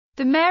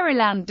The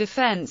Maryland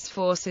Defense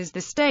Force is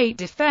the state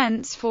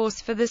defense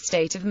force for the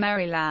state of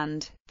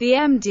Maryland. The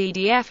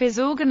MDDF is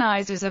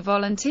organized as a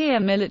volunteer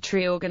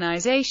military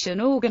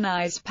organization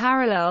organized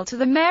parallel to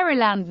the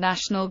Maryland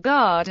National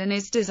Guard and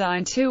is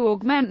designed to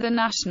augment the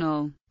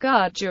National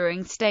Guard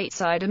during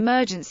stateside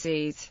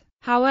emergencies.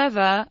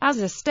 However, as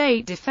a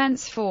state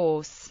defense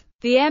force,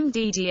 the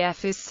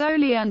MDDF is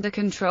solely under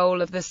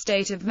control of the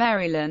state of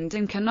Maryland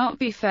and cannot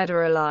be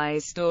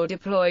federalized or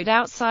deployed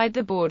outside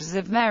the borders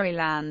of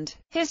Maryland.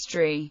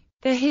 History.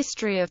 The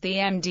history of the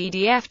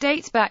MDDF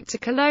dates back to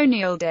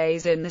colonial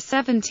days in the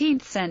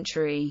 17th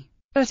century,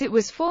 but it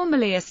was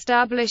formally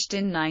established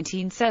in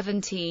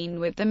 1917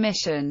 with the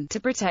mission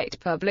to protect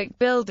public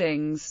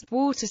buildings,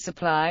 water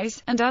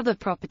supplies, and other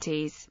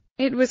properties.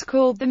 It was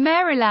called the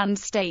Maryland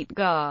State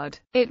Guard.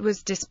 It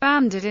was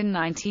disbanded in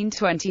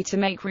 1920 to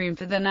make room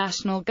for the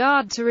National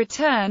Guard to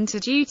return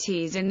to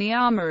duties in the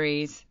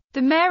armories.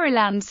 The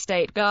Maryland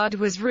State Guard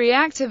was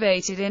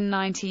reactivated in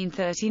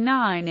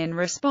 1939 in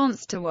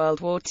response to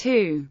World War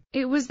II.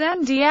 It was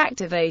then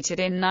deactivated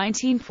in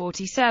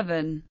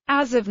 1947.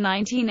 As of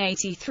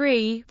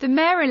 1983, the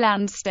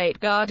Maryland State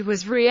Guard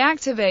was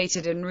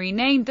reactivated and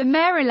renamed the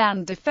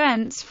Maryland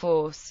Defense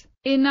Force.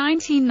 In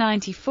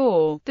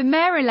 1994, the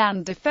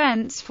Maryland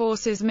Defense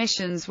Force's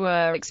missions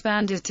were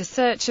expanded to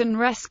search and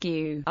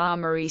rescue,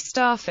 armory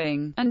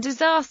staffing, and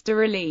disaster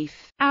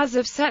relief. As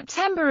of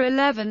September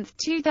 11,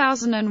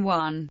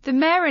 2001, the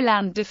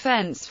Maryland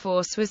Defense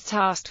Force was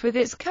tasked with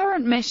its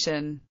current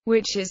mission,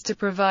 which is to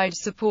provide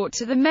support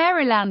to the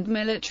Maryland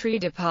Military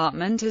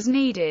Department as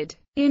needed.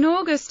 In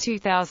August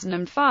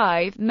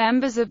 2005,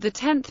 members of the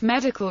 10th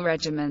Medical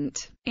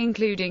Regiment,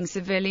 including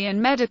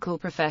civilian medical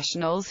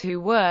professionals who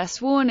were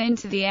sworn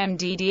into the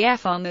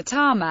MDDF on the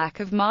tarmac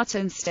of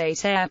Martin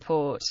State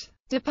Airport,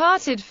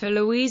 departed for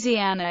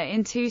Louisiana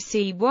in two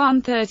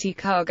C-130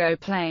 cargo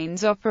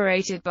planes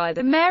operated by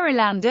the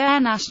Maryland Air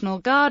National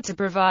Guard to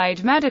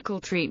provide medical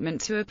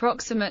treatment to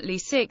approximately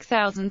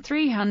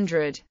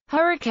 6,300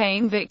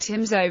 hurricane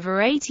victims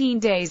over 18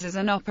 days as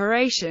an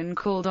operation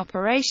called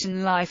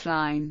Operation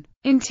Lifeline.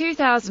 In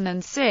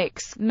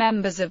 2006,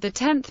 members of the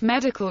 10th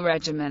Medical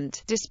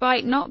Regiment,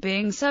 despite not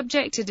being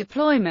subject to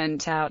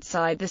deployment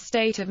outside the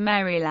state of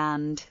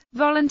Maryland,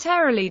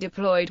 voluntarily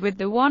deployed with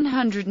the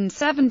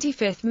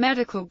 175th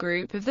Medical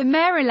Group of the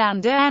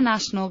Maryland Air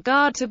National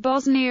Guard to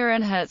Bosnia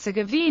and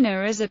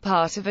Herzegovina as a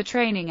part of a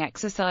training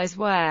exercise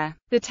where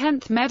the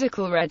 10th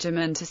Medical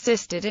Regiment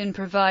assisted in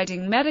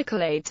providing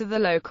medical aid to the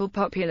local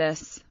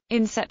populace.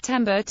 In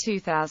September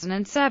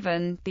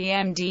 2007, the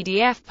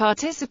MDDF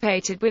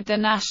participated with the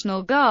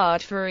National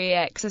Guard for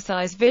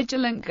exercise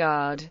Vigilant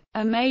Guard,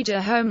 a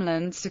major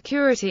Homeland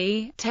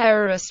Security,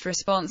 terrorist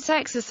response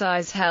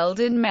exercise held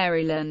in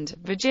Maryland,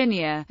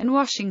 Virginia, and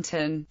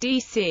Washington,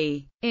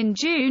 D.C. In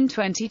June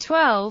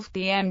 2012,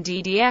 the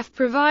MDDF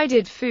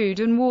provided food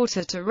and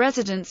water to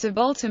residents of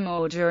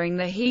Baltimore during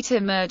the heat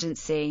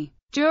emergency.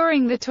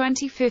 During the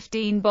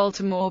 2015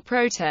 Baltimore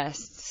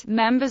protests,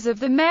 members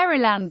of the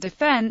Maryland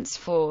Defense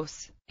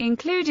Force,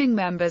 including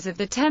members of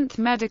the 10th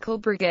Medical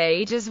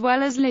Brigade as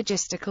well as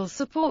logistical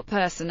support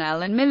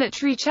personnel and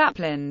military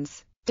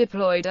chaplains,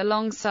 deployed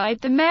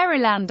alongside the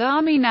Maryland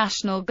Army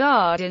National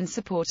Guard in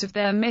support of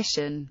their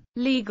mission.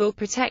 Legal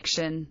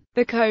protection.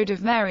 The Code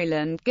of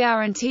Maryland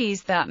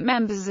guarantees that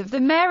members of the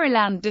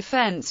Maryland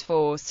Defense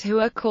Force who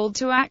are called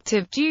to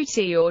active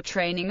duty or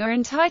training are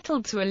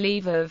entitled to a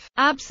leave of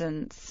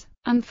absence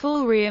and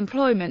full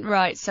re-employment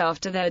rights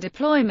after their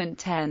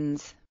deployment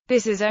ends.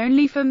 This is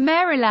only for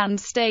Maryland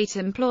state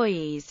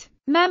employees.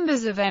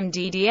 Members of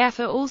MDDF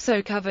are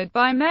also covered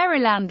by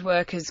Maryland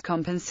workers'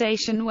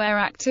 compensation where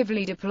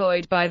actively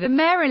deployed by the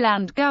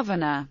Maryland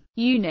governor.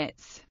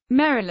 Units.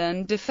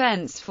 Maryland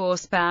Defense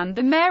Force Band.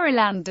 The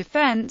Maryland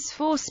Defense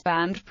Force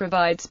Band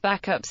provides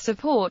backup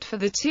support for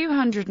the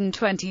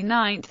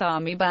 229th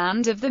Army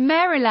Band of the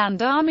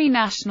Maryland Army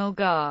National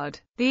Guard.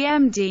 The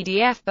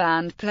MDDF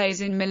Band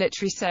plays in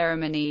military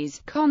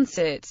ceremonies,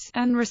 concerts,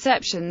 and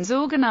receptions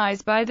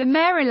organized by the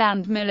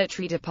Maryland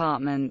Military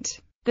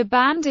Department. The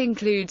band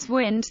includes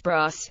wind,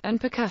 brass, and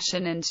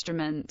percussion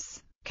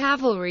instruments.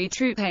 Cavalry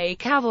Troop A.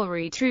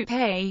 Cavalry Troop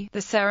A,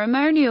 the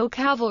ceremonial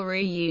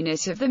cavalry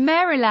unit of the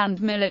Maryland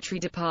Military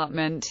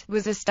Department,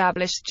 was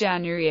established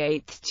January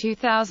 8,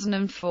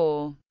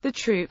 2004. The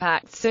troop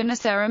acts in a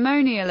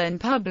ceremonial and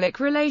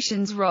public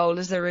relations role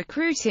as a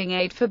recruiting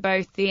aid for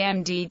both the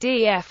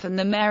MDDF and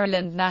the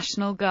Maryland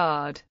National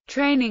Guard.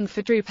 Training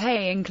for Troop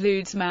A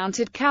includes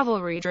mounted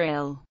cavalry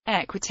drill,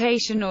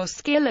 equitation or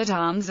skill at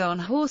arms on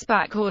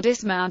horseback or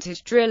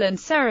dismounted drill and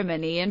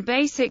ceremony and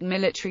basic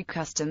military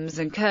customs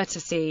and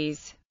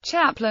courtesies.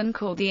 Chaplain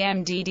Corps. The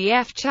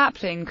MDDF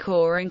Chaplain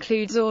Corps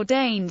includes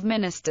ordained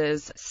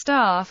ministers,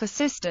 staff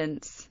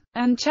assistants,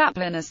 and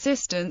chaplain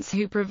assistants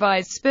who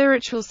provide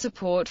spiritual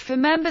support for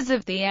members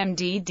of the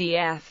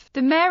MDDF,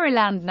 the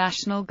Maryland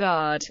National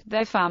Guard,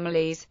 their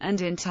families,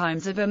 and in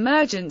times of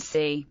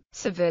emergency.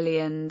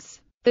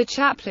 Civilians. The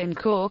chaplain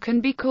corps can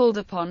be called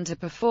upon to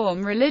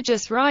perform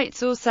religious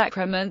rites or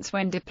sacraments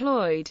when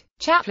deployed.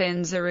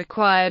 Chaplains are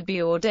required to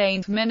be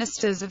ordained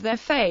ministers of their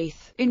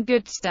faith, in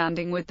good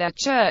standing with their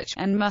church,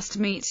 and must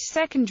meet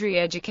secondary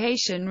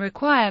education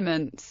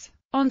requirements.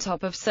 On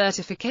top of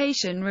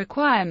certification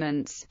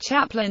requirements,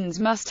 chaplains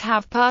must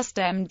have passed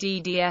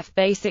MDDF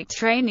basic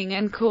training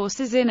and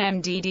courses in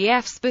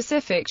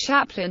MDDF-specific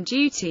chaplain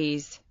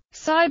duties.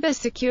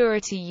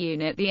 Cybersecurity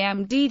Unit. The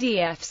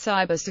MDDF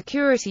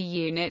Cybersecurity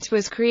Unit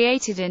was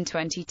created in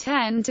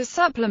 2010 to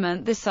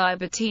supplement the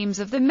cyber teams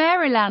of the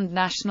Maryland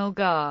National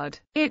Guard.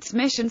 Its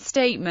mission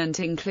statement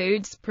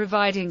includes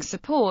providing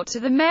support to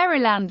the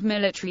Maryland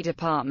Military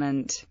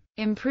Department,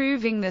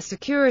 improving the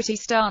security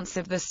stance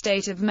of the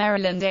state of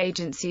Maryland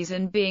agencies,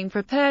 and being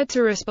prepared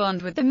to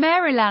respond with the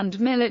Maryland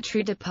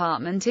Military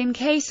Department in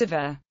case of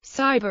a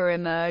cyber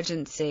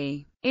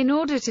emergency. In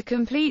order to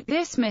complete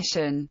this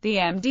mission, the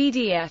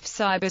MDDF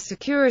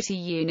Cybersecurity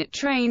Unit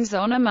trains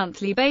on a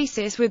monthly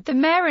basis with the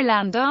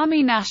Maryland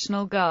Army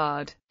National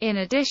Guard. In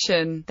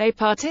addition, they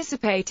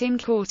participate in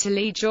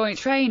quarterly joint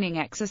training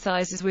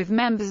exercises with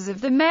members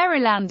of the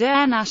Maryland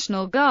Air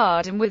National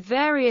Guard and with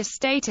various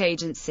state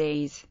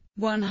agencies.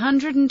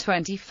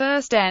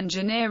 121st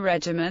Engineer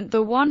Regiment.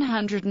 The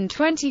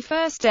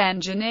 121st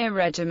Engineer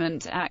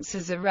Regiment acts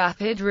as a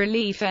rapid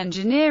relief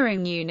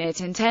engineering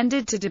unit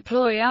intended to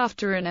deploy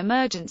after an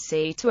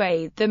emergency to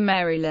aid the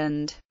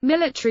Maryland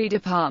Military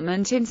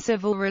Department in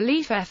civil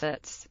relief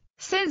efforts.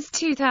 Since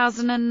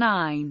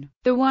 2009,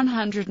 the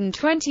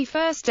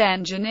 121st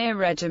Engineer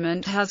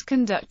Regiment has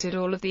conducted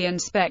all of the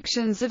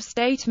inspections of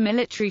state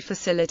military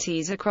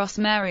facilities across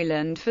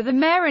Maryland for the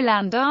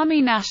Maryland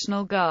Army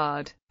National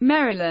Guard.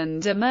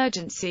 Maryland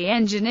Emergency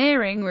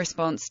Engineering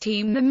Response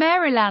Team. The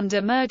Maryland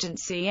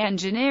Emergency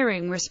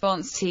Engineering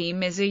Response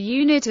Team is a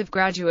unit of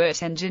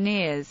graduate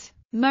engineers,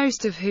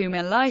 most of whom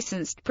are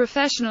licensed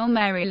professional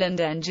Maryland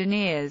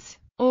engineers,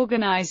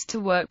 organized to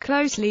work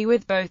closely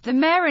with both the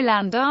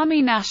Maryland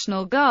Army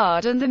National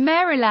Guard and the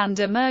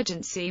Maryland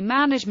Emergency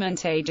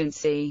Management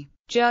Agency.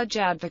 Judge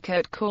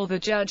Advocate Corps. The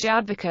Judge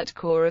Advocate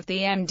Corps of the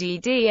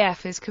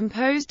MDDF is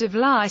composed of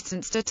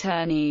licensed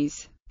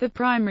attorneys. The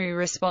primary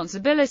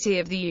responsibility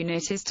of the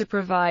unit is to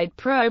provide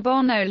pro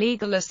bono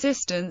legal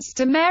assistance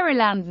to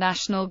Maryland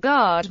National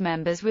Guard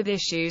members with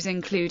issues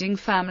including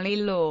family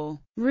law,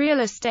 real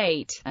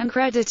estate, and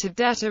creditor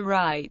debtor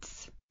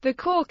rights. The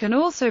Corps can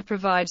also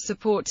provide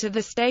support to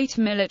the state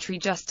military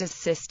justice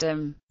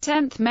system.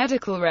 10th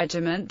Medical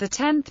Regiment. The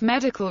 10th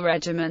Medical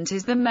Regiment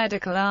is the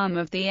medical arm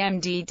of the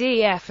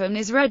MDDF and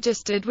is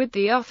registered with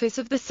the Office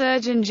of the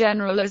Surgeon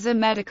General as a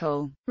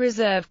Medical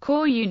Reserve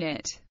Corps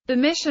unit. The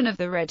mission of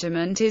the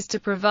regiment is to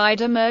provide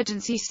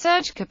emergency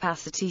surge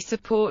capacity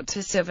support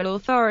to civil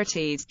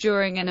authorities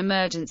during an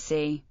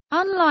emergency.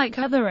 Unlike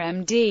other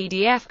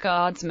MDDF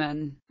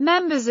guardsmen,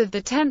 members of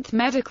the 10th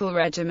Medical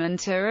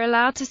Regiment are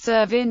allowed to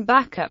serve in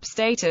backup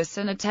status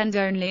and attend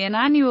only an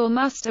annual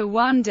muster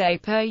 1 day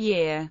per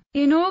year.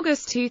 In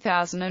August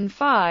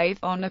 2005,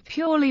 on a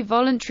purely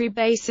voluntary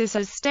basis,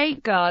 as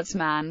state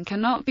guardsmen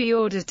cannot be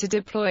ordered to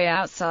deploy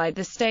outside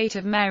the state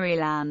of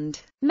Maryland.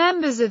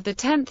 Members of the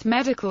 10th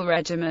Medical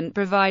Regiment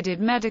provided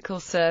medical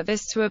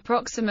service to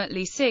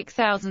approximately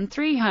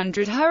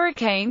 6,300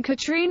 Hurricane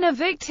Katrina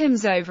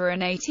victims over an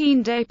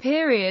 18-day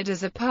period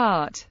as a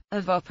part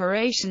of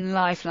Operation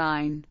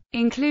Lifeline.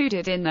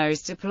 Included in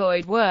those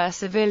deployed were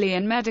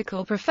civilian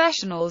medical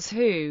professionals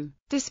who,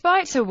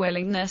 despite a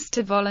willingness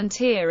to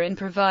volunteer in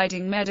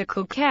providing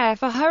medical care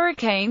for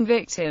hurricane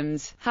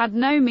victims, had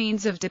no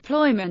means of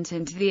deployment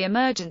into the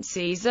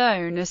emergency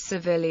zone as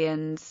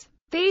civilians.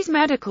 These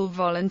medical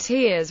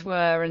volunteers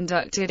were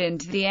inducted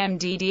into the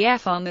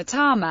MDDF on the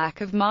tarmac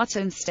of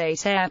Martin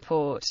State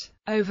Airport.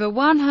 Over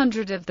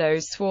 100 of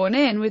those sworn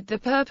in with the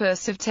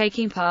purpose of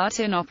taking part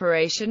in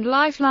Operation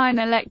Lifeline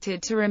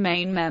elected to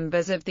remain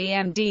members of the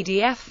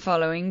MDDF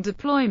following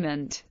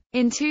deployment.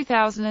 In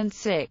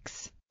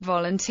 2006,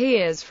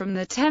 volunteers from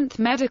the 10th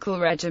Medical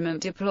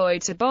Regiment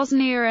deployed to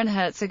Bosnia and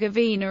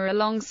Herzegovina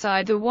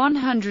alongside the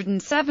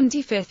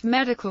 175th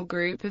Medical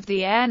Group of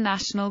the Air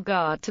National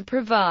Guard to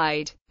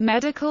provide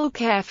medical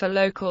care for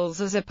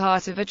locals as a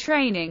part of a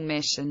training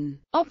mission.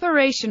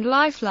 Operation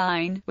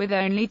Lifeline, with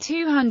only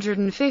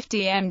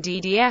 250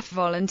 MDDF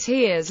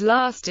volunteers,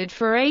 lasted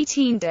for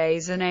 18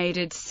 days and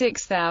aided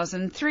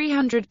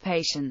 6,300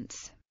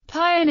 patients.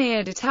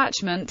 Pioneer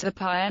Detachment. The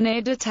Pioneer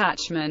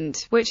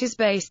Detachment, which is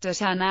based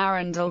at Anne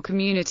Arundel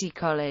Community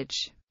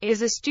College,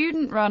 is a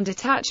student-run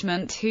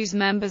detachment whose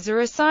members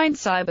are assigned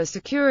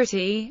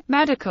cybersecurity,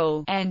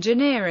 medical,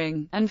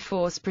 engineering, and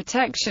force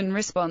protection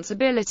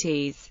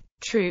responsibilities.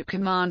 Troop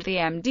Command. The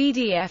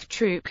MDDF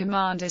Troop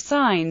Command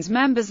assigns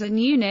members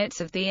and units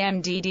of the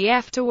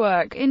MDDF to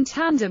work in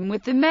tandem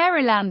with the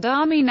Maryland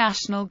Army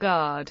National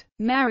Guard,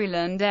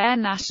 Maryland Air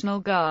National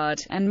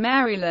Guard, and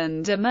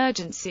Maryland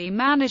Emergency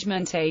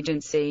Management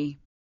Agency.